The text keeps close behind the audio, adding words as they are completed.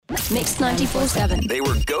Mix 94.7. They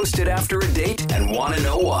were ghosted after a date and want to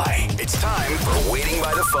know why. It's time for Waiting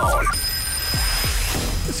by the Phone.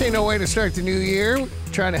 This ain't no way to start the new year. We're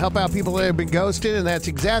trying to help out people that have been ghosted, and that's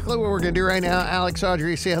exactly what we're going to do right now. Alex,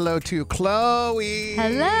 Audrey, say hello to Chloe.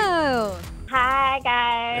 Hello. Hi,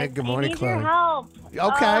 guys. Hey, good morning, I need Chloe. your help.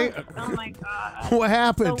 Okay. Oh my God. What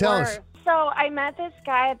happened? Tell us. So I met this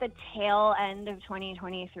guy at the tail end of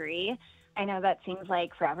 2023. I know that seems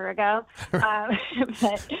like forever ago.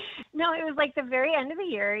 But no, it was like the very end of the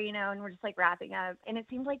year, and we're just like wrapping up. And it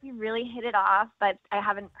seems like we really hit it off, but I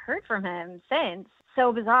haven't heard from him since.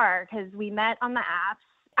 So bizarre, because we met on the apps.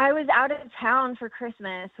 I was out of town for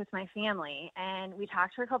Christmas with my family, and we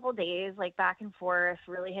talked for a couple of days, like back and forth,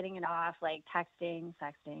 really hitting it off, like texting,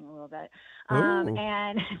 sexting a little bit.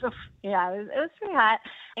 And yeah, it was pretty hot.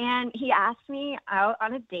 And he asked me out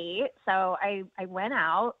on a date, so I went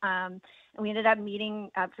out, and we ended up meeting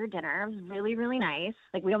up for dinner. It was really, really nice.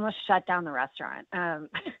 Like, we almost shut down the restaurant,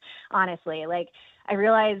 honestly. Like, I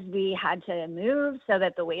realized we had to move so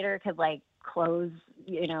that the waiter could, like, close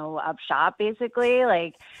up shop, basically.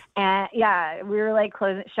 Like, and yeah, we were like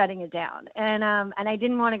shutting it down, and I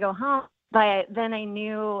didn't want to go home, but then I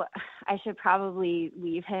knew I should probably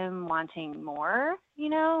leave him wanting more,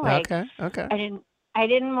 like, okay. I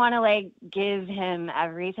didn't want to like give him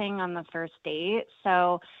everything on the first date.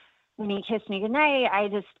 So when he kissed me goodnight, I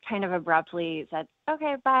just kind of abruptly said,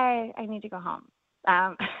 okay, bye, I need to go home.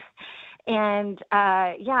 And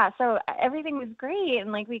so everything was great,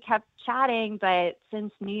 and like we kept chatting, but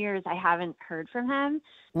since New Year's I haven't heard from him.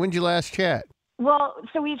 When'd you last chat? Well,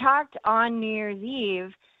 so we talked on New Year's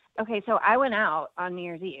Eve. Okay, so I went out on New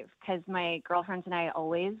Year's Eve because my girlfriends and I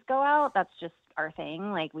always go out. That's just our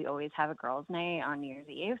thing. Like, we always have a girls' night on New Year's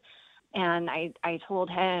Eve. And I told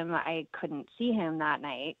him I couldn't see him that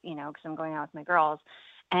night, because I'm going out with my girls.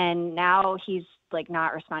 And now he's like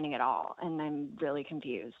not responding at all, and I'm really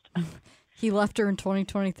confused. He left her in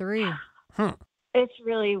 2023. It's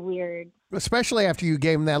really weird. Especially after you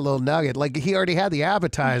gave him that little nugget. Like, he already had the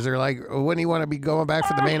appetizer. Like, wouldn't he want to be going back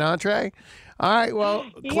for the main entree? All right, well,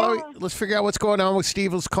 Chloe, let's figure out what's going on with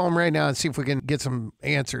Steve. Let's call him right now and see if we can get some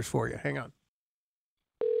answers for you. Hang on.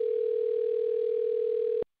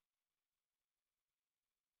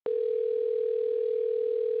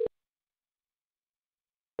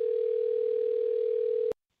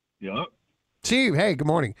 Yeah. Steve, hey, good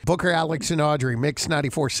morning. Booker, Alex, and Audrey, Mix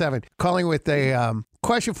 94.7. Calling with a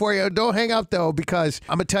question for you. Don't hang up, though, because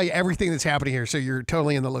I'm going to tell you everything that's happening here, so you're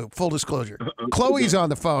totally in the loop. Full disclosure. Chloe's on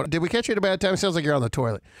the phone. Did we catch you at a bad time? Sounds like you're on the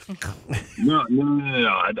toilet. No.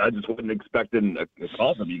 I just wasn't expecting a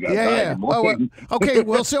call from you guys. Yeah. Okay,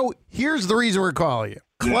 well, so here's the reason we're calling you.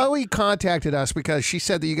 Chloe contacted us because she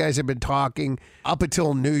said that you guys had been talking up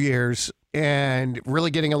until New Year's and really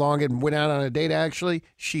getting along, and went out on a date, actually.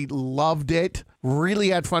 She loved it, really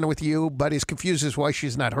had fun with you, but is confused as why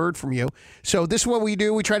she's not heard from you. So this is what we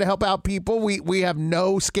do. We try to help out people. We have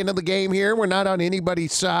no skin in the game here. We're not on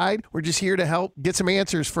anybody's side. We're just here to help get some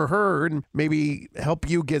answers for her and maybe help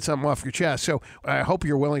you get something off your chest. So I hope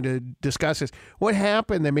you're willing to discuss this. What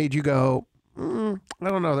happened that made you go, I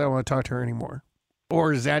don't know that I want to talk to her anymore?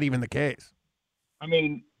 Or is that even the case? I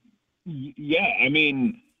mean, yeah,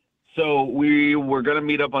 so we were going to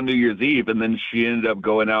meet up on New Year's Eve, and then she ended up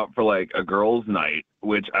going out for like a girls' night,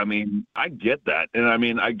 which, I get that.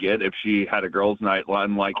 And I get if she had a girls' night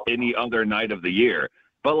on like any other night of the year.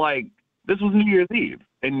 But like, this was New Year's Eve.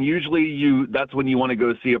 And usually that's when you want to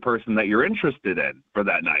go see a person that you're interested in for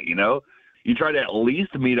that night, You try to at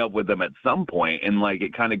least meet up with them at some point, and like,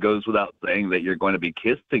 it kind of goes without saying that you're going to be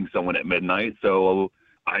kissing someone at midnight. So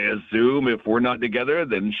I assume if we're not together,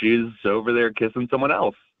 then she's over there kissing someone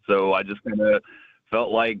else. So I just kind of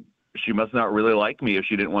felt like she must not really like me if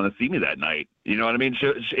she didn't want to see me that night. You know what I mean?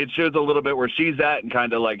 It shows a little bit where she's at, and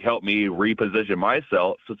kind of like helped me reposition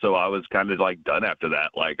myself. So I was kind of like done after that.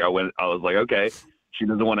 Like, I was like, okay, she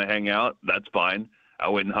doesn't want to hang out. That's fine. I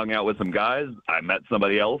went and hung out with some guys. I met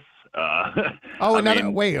somebody else.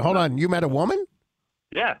 Wait, hold on. You met a woman?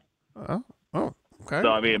 Yeah. Oh, okay. So,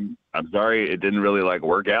 I'm sorry it didn't really like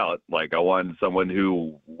work out. Like, I wanted someone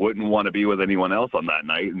who wouldn't want to be with anyone else on that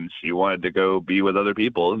night, and she wanted to go be with other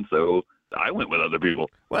people, and so I went with other people.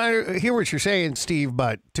 Well, I hear what you're saying, Steve,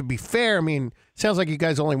 but to be fair, sounds like you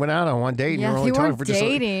guys only went out on one date, and you were only talking for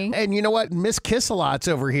dating. And you know what? Miss Kiss-a-Lots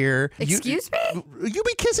over here. Excuse me? You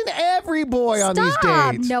be kissing every boy on these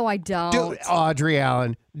dates. No, I don't. Audrey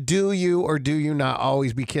Allen, do you or do you not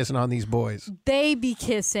always be kissing on these boys? They be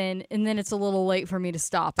kissing, and then it's a little late for me to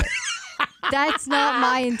stop it. That's not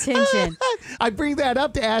my intention. I bring that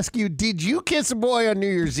up to ask you, did you kiss a boy on New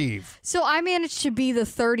Year's Eve? So I managed to be the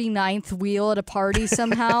 39th wheel at a party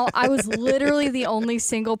somehow. I was literally the only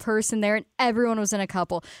single person there, and everyone was in a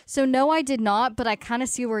couple. So no, I did not, but I kind of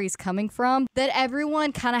see where he's coming from. That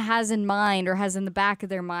everyone kind of has in mind or has in the back of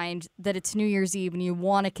their mind that it's New Year's Eve and you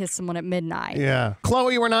want to kiss someone at midnight. Yeah.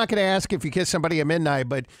 Chloe, we're not going to ask if you kiss somebody at midnight,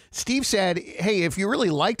 but Steve said, hey, if you really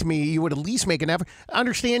liked me, you would at least make an effort. I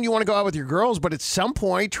understand you want to go out with your girls, but at some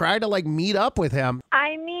point, try to like meet up with him.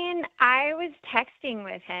 I mean, I was texting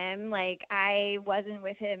with him. Like, I wasn't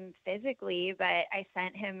with him physically, but I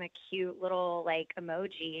sent him a cute little, like,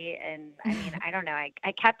 emoji. And, I mean, I don't know.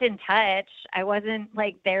 I kept in touch. I wasn't,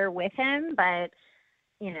 like, there with him, but,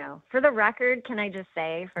 you know, for the record, can I just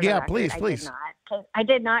say, for the record, please. I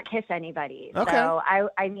did not kiss anybody. Okay. So,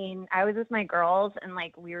 I mean, I was with my girls, and,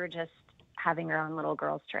 like, we were just having our own little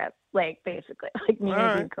girls trip, like, basically, like, New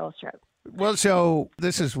Year's Eve girls trip. Well, so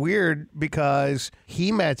this is weird because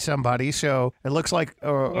he met somebody, so it looks like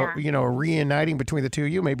a reuniting between the two of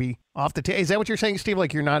you, maybe off the table. Is that what you're saying, Steve?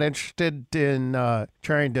 Like you're not interested in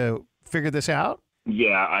trying to figure this out?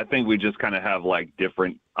 Yeah, I think we just kind of have like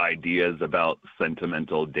different ideas about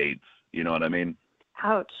sentimental dates. You know what I mean?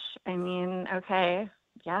 Ouch. I mean, okay.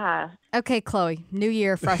 Yeah. Okay, Chloe, new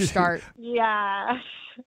year, fresh start. Yeah.